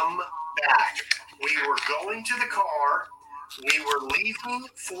 come back. We were going to the car, we were leaving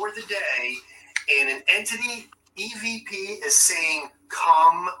for the day, and an entity EVP is saying,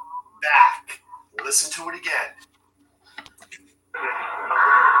 come back. Listen to it again.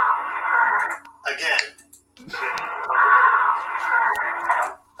 Again.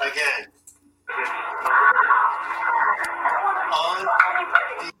 Again.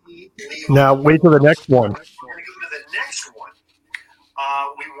 Now wait till the next one. We're going to go to the next one.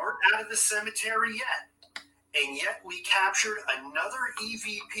 We weren't out of the cemetery yet, and yet we captured another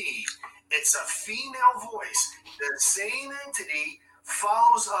EVP. It's a female voice. The same entity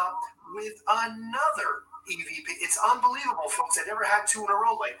follows up with another EVP. It's unbelievable, folks. I never had two in a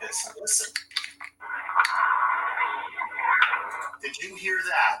row like this. Listen. Did you hear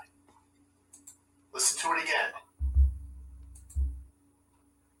that? Listen to it again.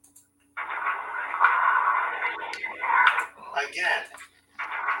 Again.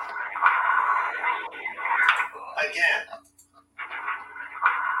 Again.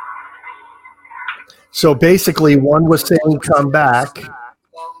 So basically, one was saying come back.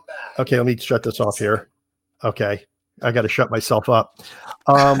 Okay, let me shut this off here. Okay, I got to shut myself up.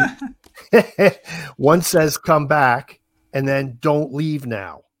 One says come back, and then don't leave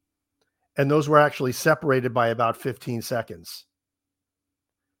now. And those were actually separated by about 15 seconds.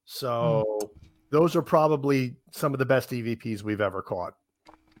 So those are probably some of the best EVPs we've ever caught.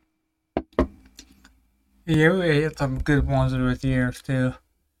 Yeah, we had some good ones over the years too.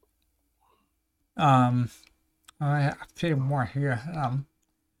 I have a few more here.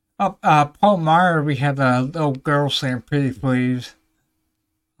 Paul Meyer, we had a little girl saying "pretty please."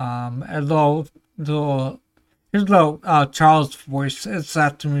 A here's a little child's voice. It's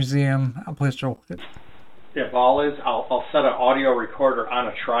at the museum. I'll play it real quick. Yeah, ball is. I'll set an audio recorder on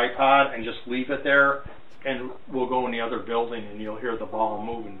a tripod and just leave it there, and we'll go in the other building, and you'll hear the ball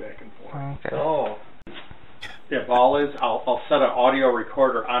moving back and forth. Okay. Oh. Yeah, ball is. I'll set an audio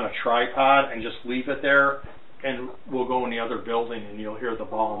recorder on a tripod and just leave it there, and we'll go in the other building, and you'll hear the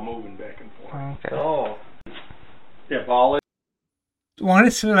ball moving back and forth. Okay. Oh. Yeah, ball is. When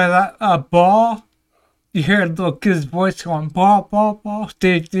it's that ball, you hear the little kid's voice going ball, ball, ball.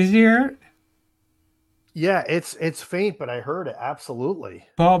 Did you hear it? Yeah, it's faint, but I heard it absolutely.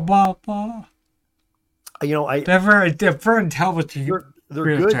 Ball, ball, ball. You know, they're very intelligent.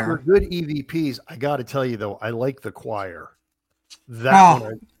 They're good. They're good EVPs. I got to tell you though, I like the choir. That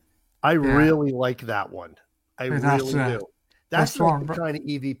one, I really like that one. I really do. That's like the kind of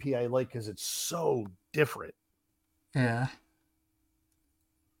EVP I like because it's so different. Yeah.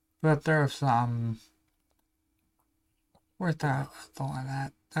 But there's where's that one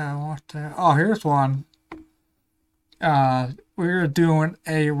at? Oh, here's one. We were doing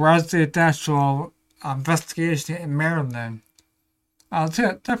a residential investigation in Maryland.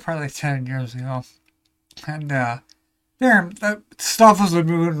 They're probably 10 years ago. And the stuff was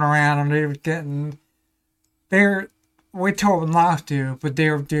moving around and they were getting, we told them not to, but they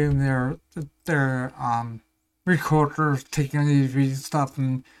were doing their recorders, taking these reading stuff,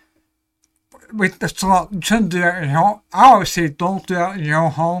 and you shouldn't do that in your home. I always say don't do that in your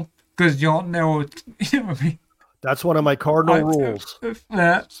own home, because you don't know what, you know what I mean? That's one of my cardinal rules.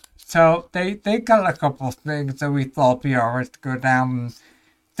 So they got a couple of things that we thought would be alright to go down.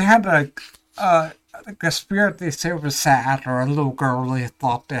 They had like a spirit they said was sad, or a little girl they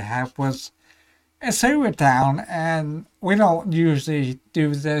thought they had was. And so we went down, and we don't usually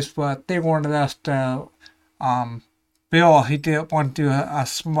do this, but they wanted us to, Bill, he did want to do a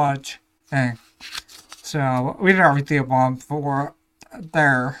smudge thing. So we never did one for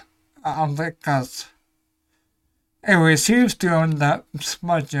there, because, anyways, he was doing the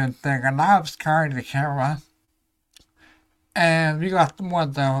smudging thing, and I was carrying the camera. And we got one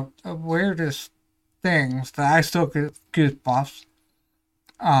of the weirdest things that I still get goosebumps.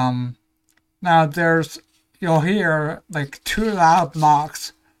 Now you'll hear like 2 loud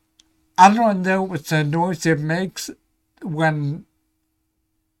knocks. I don't know what's the noise it makes when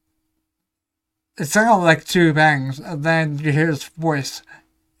it sounds like 2 bangs, and then you hear his voice.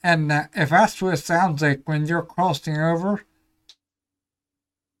 And if that's what it sounds like when you're crossing over,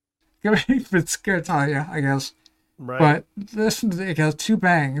 it's good to tell you, I guess. Right. But listen to it goes 2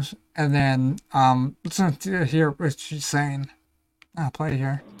 bangs, and then listen to hear what she's saying. I'll play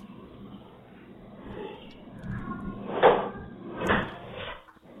here.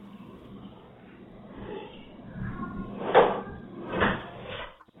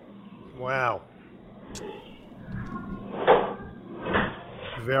 Wow.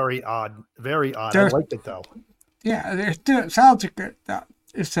 Very odd. Very odd. I liked it though. Yeah, it sounds like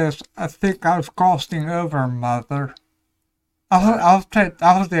it says, "I think I was crossing over, mother." I'll play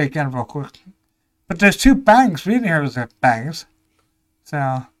it again real quick. But there's 2 bangs. We didn't hear the bangs.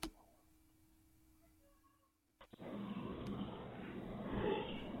 So.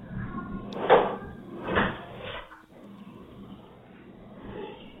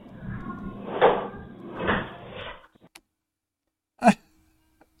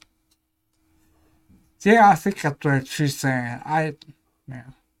 Yeah, I think that's what she's saying. Yeah.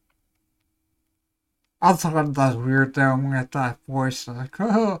 I thought that was weird though, with that voice. Like,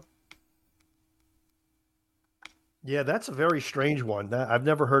 oh. Yeah, that's a very strange one. I've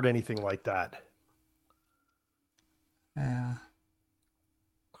never heard anything like that. Yeah.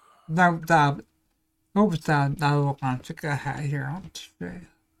 What was that? No, I think I had here on the screen.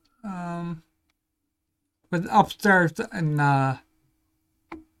 But upstairs in the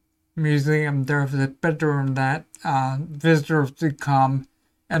museum, there was a bedroom that visitors would come,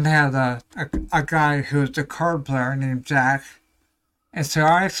 and had a guy who was a card player named Jack. And so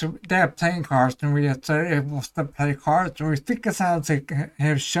they had playing cards, and we had started able to play cards, and we think it sounds like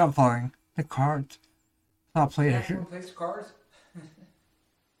him shuffling the cards. So I'll play it here. Plays cards?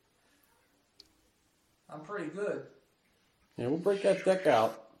 I'm pretty good. Yeah, we'll break that deck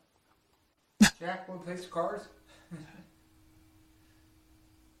out. Jack, wanna play some cards?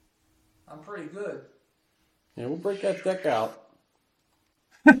 I'm pretty good. Yeah, we'll break that deck out.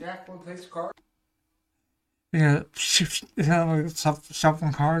 Jack, wanna play some cards? Yeah,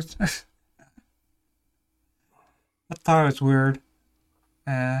 shuffling cards. I thought it was weird.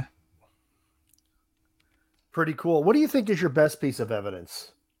 Pretty cool. What do you think is your best piece of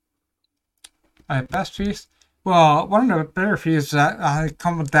evidence? My best piece? Well, one of the better pieces that I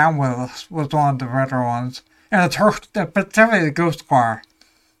come down with was one of the redder ones. And particularly the Ghost Choir.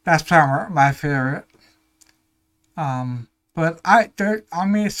 That's probably my favorite. But I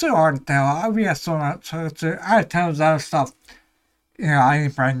mean, it's so hard to tell. We had so much, I had tons of other stuff, I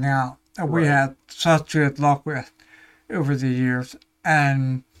ain't bring out that we had such good luck with over the years.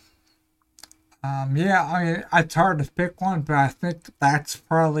 And, yeah, I mean, it's hard to pick one, but I think that's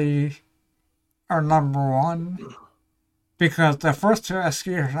probably our number one. Because the first 2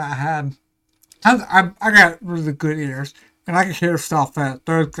 ears I had, I got really good ears, and I can hear stuff that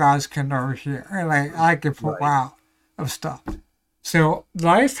those guys can never hear. And I can pull out of stuff. So the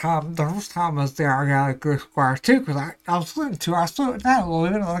first time I was there, I got a good square too, because I was listening to it. I slowed it down a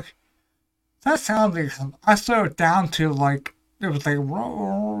little bit, like, that sounds like something. I slowed it down to, like, it was like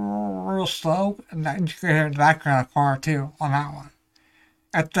real slow, and then you could hear that kind of car too on that one.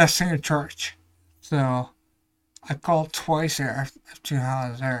 At the same church. So I called twice there to see how I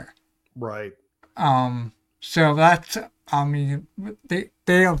was there. Right. So that's, I mean, they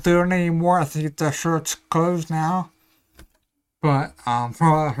don't do it anymore. I think the shirt's closed now. But from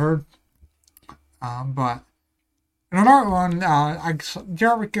what I heard, But another one, you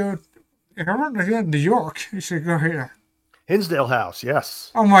ever go, if I ever go to New York, you should go here. Hinsdale House,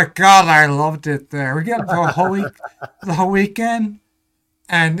 yes. Oh my God, I loved it there. We got for the whole weekend,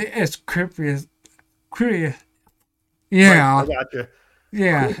 and it's creepy. Yeah, Right, I got you.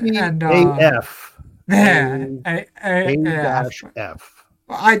 yeah, Creepy and AF. yeah, yeah. A-F.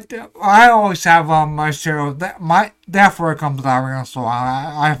 I always have on my show that word comes out real, so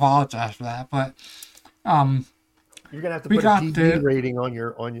I apologize for that. But You're gonna have to we put a got PG rating on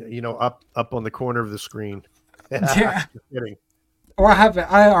your up on the corner of the screen. Yeah. Just kidding. Well, I have it.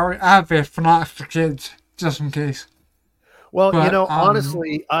 I already have it for not for kids, just in case. Well, But,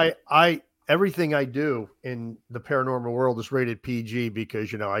 honestly, I everything I do in the paranormal world is rated PG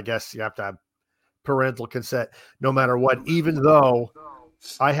because I guess you have to have parental consent no matter what. Even though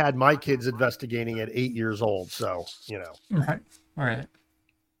I had my kids investigating at 8 years old, so Right.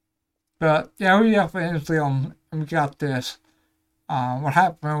 But yeah, we definitely we got this. What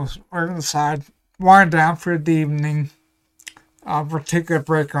happened was we're inside, wind down for the evening. We'll take a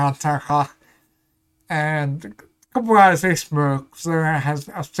break around 10 o'clock, and a couple guys they smoke, so they has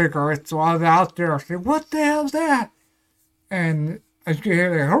a cigarette. So I was out there, I said, "What the hell's that?" And I could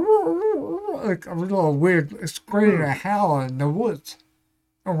hear like a little weird scream and howl in the woods.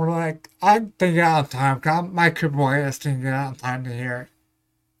 And we're like, I didn't get out of time, because my kid boys didn't get out in time to hear it.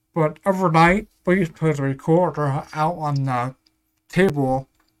 But overnight, we put a recorder out on the table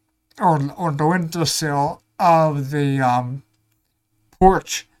or the windowsill of the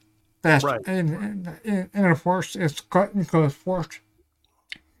porch. That's right. in the porch. It's cut and close porch.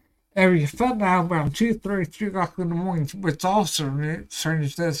 And we found out about 3 o'clock in the morning, which also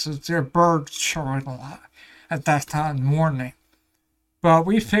strange this is there birds showing a lot at that time in the morning. But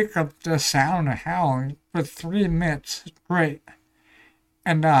we picked up the sound of howling for 3 minutes straight.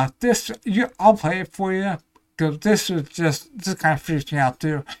 And I'll play it for you, because this kind of freaks me out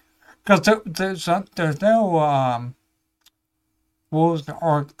too. Because there's no wolves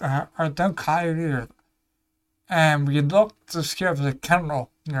or no coyote, and we looked to see if there's a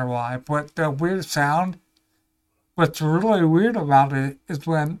kennel nearby. But the weird sound, what's really weird about it is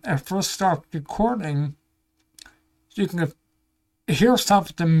when it first starts recording, you can hear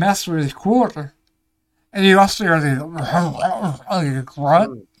something mess with the recorder. And you also hear the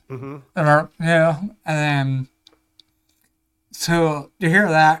grunt. Mm-hmm. And then, so you hear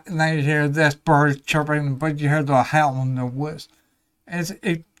that, and then you hear this bird chirping, but you hear the howl in the woods.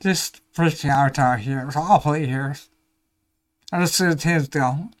 It just freaks me out out here. So I'll play here. I just see the teams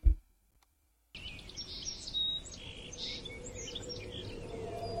go.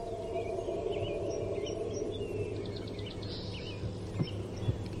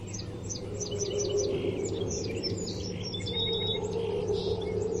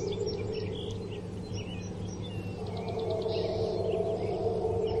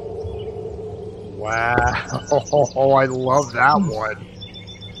 Wow. I love that one.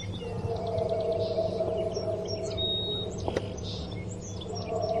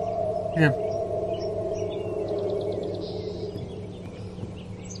 Yeah.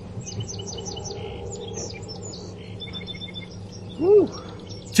 Woo.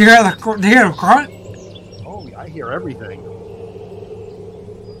 Do you hear the grunt? Oh, I hear everything.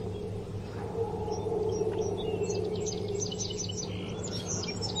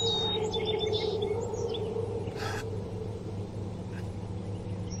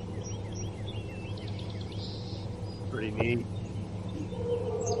 Pretty neat.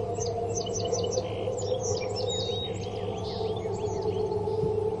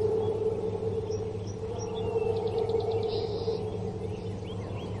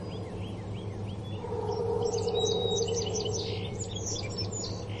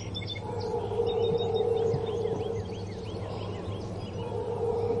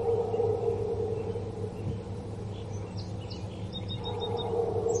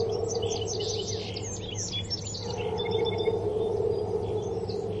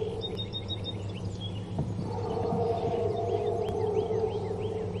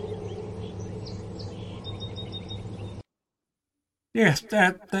 Yes,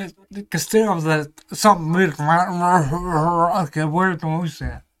 that can still that something moving around. Okay, where's the moose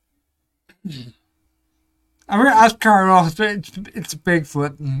at? I mean, I was carried off. It's a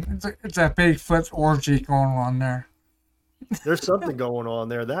Bigfoot, and it's a Bigfoot orgy going on there. There's something going on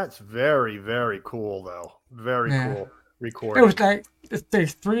there. That's very, very cool, though. Very cool recording. It was like it's like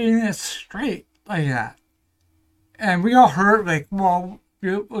 3 minutes straight like that, and we all heard like, well,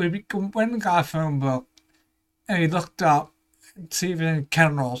 we went and got a phone book, and we looked up and see if there any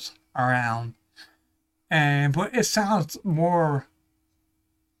kennels around, but it sounds more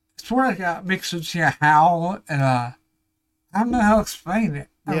it's more like a mix between a howl and a, I don't know how to explain it.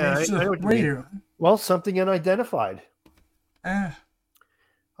 I mean, it's I know just what you mean. weird. Well, something unidentified. Yeah.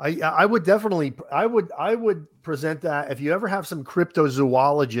 I would definitely I would present that if you ever have some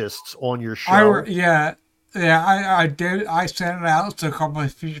cryptozoologists on your show. I did. I sent it out to a couple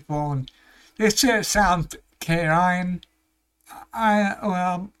of people, and they said it sounds canine.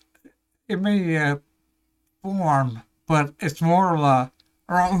 It may be a form, but it's more of a,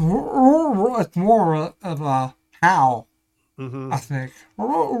 it's more of a howl. Mm-hmm. I think.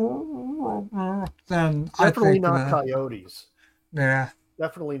 Then Definitely not coyotes. Yeah.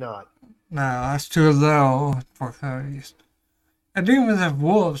 Definitely not. No, that's too low for coyotes. And even the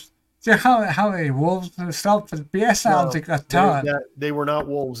wolves, see how many wolves and stuff, but that sounds like a ton. They were not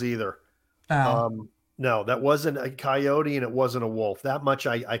wolves either. No. No, that wasn't a coyote and it wasn't a wolf. That much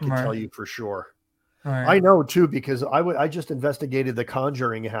I can tell you for sure. Right. I know too, because I just investigated the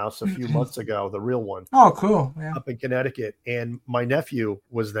Conjuring house a few months ago, the real one. Oh, cool. Yeah. Up in Connecticut. And my nephew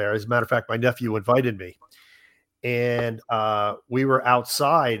was there. As a matter of fact, my nephew invited me. And we were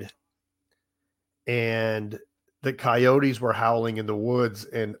outside and the coyotes were howling in the woods.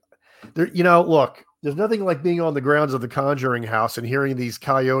 And there, look, there's nothing like being on the grounds of the Conjuring house and hearing these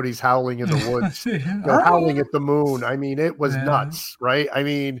coyotes howling in the woods, howling at the moon. I mean, it was nuts, right? I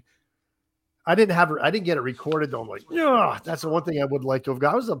mean, I didn't get it recorded though. I'm like, yeah, that's the one thing I would like to have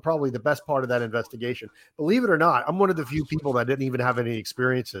got. That was probably the best part of that investigation. Believe it or not, I'm one of the few people that didn't even have any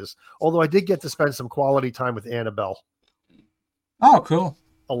experiences. Although I did get to spend some quality time with Annabelle. Oh, cool.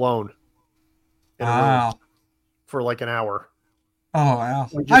 Alone. In a room for like an hour. Oh, wow.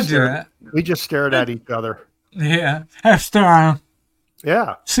 I do it. We just stared at each other. Yeah. That's around.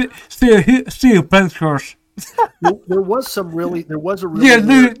 Yeah. See you, pictures. There was a really you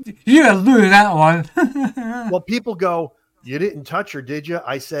lose that one. Well, people go, you didn't touch her, did you?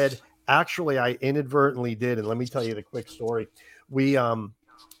 I said, actually, I inadvertently did. And let me tell you the quick story. We, I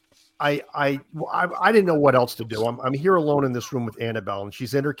didn't know what else to do. I'm here alone in this room with Annabelle, and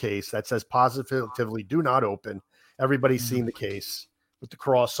she's in her case that says positively do not open. Everybody's seen the case with the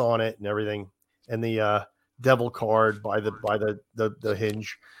cross on it and everything, and the devil card by the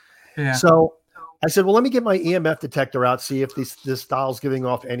hinge. Yeah. So I said, well, let me get my EMF detector out, see if this dial's giving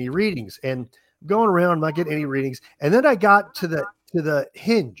off any readings. And going around, I'm not getting any readings. And then I got to the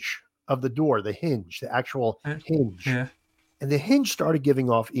hinge of the door, the actual hinge. Yeah. And the hinge started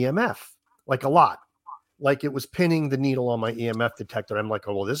giving off EMF, like a lot. Like it was pinning the needle on my EMF detector. I'm like,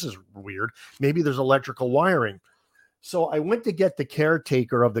 oh, well, this is weird. Maybe there's electrical wiring. So I went to get the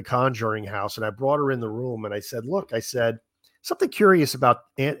caretaker of the Conjuring house, and I brought her in the room. And I said, look, something curious about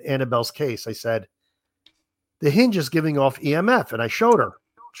Annabelle's case. I said, the hinge is giving off EMF. And I showed her.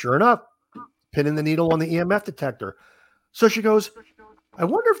 Sure enough, pinning the needle on the EMF detector. So she goes, I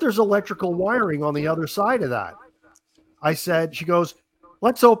wonder if there's electrical wiring on the other side of that. She goes,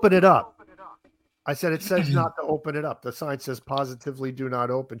 let's open it up. I said, it says not to open it up. The sign says positively do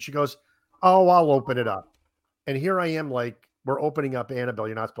not open. She goes, oh, I'll open it up. And here I am like, we're opening up Annabelle.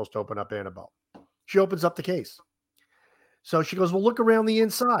 You're not supposed to open up Annabelle. She opens up the case. So she goes, well, look around the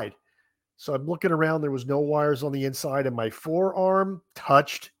inside. So I'm looking around. There was no wires on the inside, and my forearm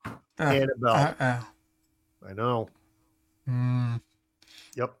touched Annabelle. I know.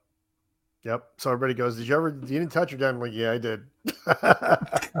 Yep. So everybody goes, you didn't touch her down? I'm like, yeah, I did.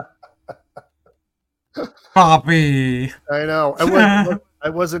 Bobby. I know. I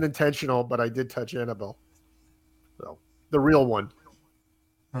wasn't intentional, but I did touch Annabelle. So the real one.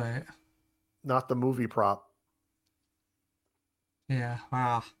 Right. Not the movie prop. Yeah.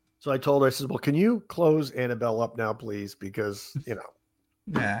 Wow. So I told her, I said, well, can you close Annabelle up now, please? Because,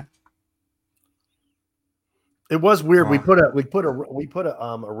 Yeah. It was weird. We put a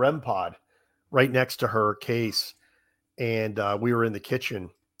REM pod right next to her case, and we were in the kitchen,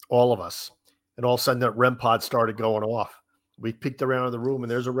 all of us, and all of a sudden that REM pod started going off. We peeked around in the room, and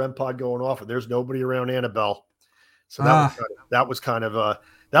there's a REM pod going off, and there's nobody around Annabelle. So that was kind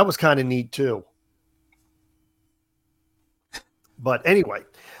of neat too. But anyway,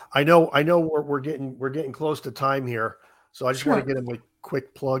 I know we're getting close to time here, so I just want to get a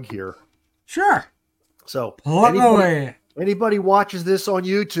quick plug here. Sure. So anybody watches this on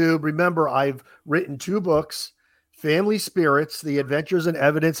YouTube, remember I've written 2 books, Family Spirits, The Adventures and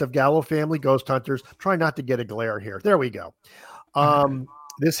Evidence of Gallo Family Ghost Hunters. Try not to get a glare here. There we go.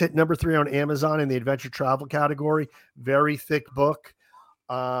 This hit number 3 on Amazon in the adventure travel category. Very thick book.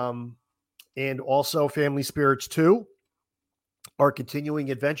 And also Family Spirits 2, our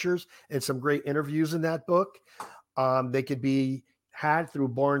continuing adventures, and some great interviews in that book. They could be had through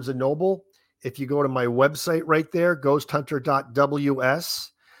Barnes & Noble. If you go to my website right there,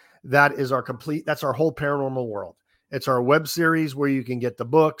 ghosthunter.ws, That is that's our whole paranormal world. It's our web series where you can get the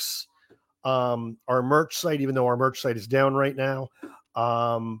books, our merch site, even though our merch site is down right now,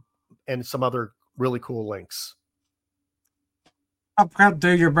 and some other really cool links. I forgot to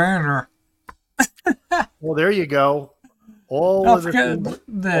do your banner. Well, there you go. All of the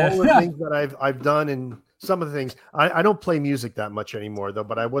things that I've done, and some of the things I don't play music that much anymore though,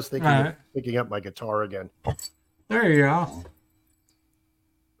 but I was thinking of picking up my guitar again. There you go.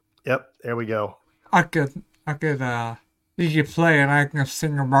 Yep, there we go. I could you can play and I can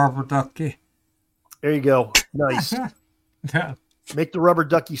sing a rubber ducky. There you go. Nice. Yeah. Make the rubber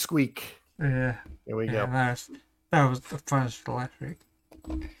ducky squeak. Yeah. There we go. Nice. That was the funnest last week.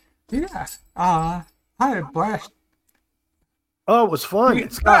 Yeah. I had a blast. Oh, it was fun.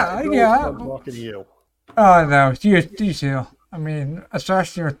 It's fun talking to you. Oh no, you too. I mean,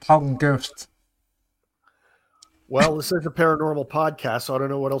 especially with talking ghosts. Well, this is a paranormal podcast, so I don't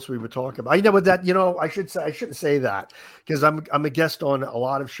know what else we would talk about. I know that, I shouldn't say that because I'm a guest on a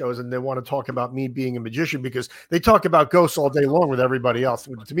lot of shows and they want to talk about me being a magician because they talk about ghosts all day long with everybody else.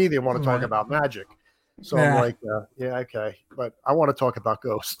 To me, they want to talk about magic. So I'm like, yeah, okay. But I want to talk about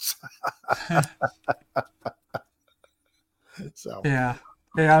ghosts. So yeah,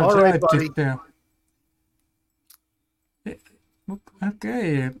 all right, buddy.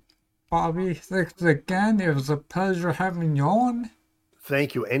 Okay, Bobby, thanks again. It was a pleasure having you on.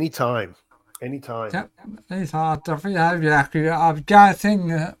 Thank you. Anytime. Yep, anytime. Definitely have you. Actually, I've got a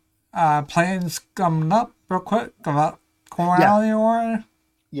thing, plans coming up real quick about going out anywhere.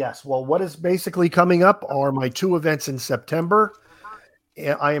 Yes. Well, what is basically coming up are my 2 events in September.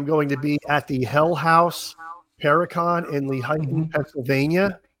 I am going to be at the Hell House Paracon in Lehighton,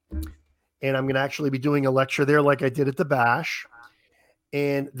 Pennsylvania. And I'm going to actually be doing a lecture there like I did at the Bash.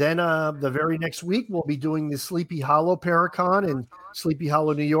 And then the very next week, we'll be doing the Sleepy Hollow Paracon in Sleepy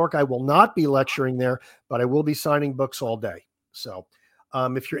Hollow, New York. I will not be lecturing there, but I will be signing books all day. So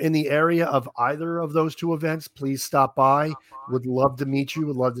if you're in the area of either of those 2 events, please stop by. Would love to meet you.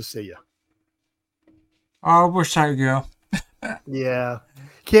 Would love to see you. I wish I could go. Yeah.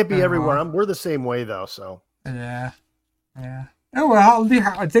 Can't be everywhere. We're the same way, though. So. Yeah. Oh, well,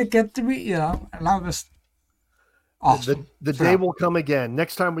 I did get to meet you, and that was awesome. The day will come again.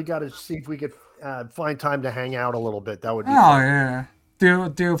 Next time we got to see if we could find time to hang out a little bit. That would be fun. Yeah.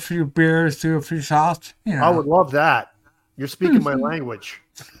 Do a few beers, do a few shots. I would love that. You're speaking my language.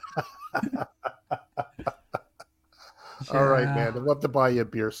 All right, man. I'd love to buy you a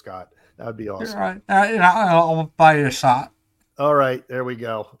beer, Scott. That would be awesome. Right. I'll buy you a shot. All right, there we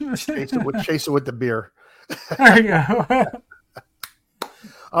go. Chase it with the beer. There you go.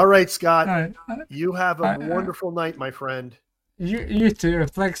 All right, Scott. All right. You have a wonderful night, my friend. You too.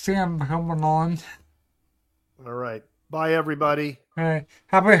 Thanks again for coming on. All right. Bye, everybody. All right.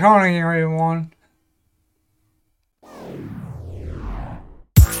 Happy hunting, everyone.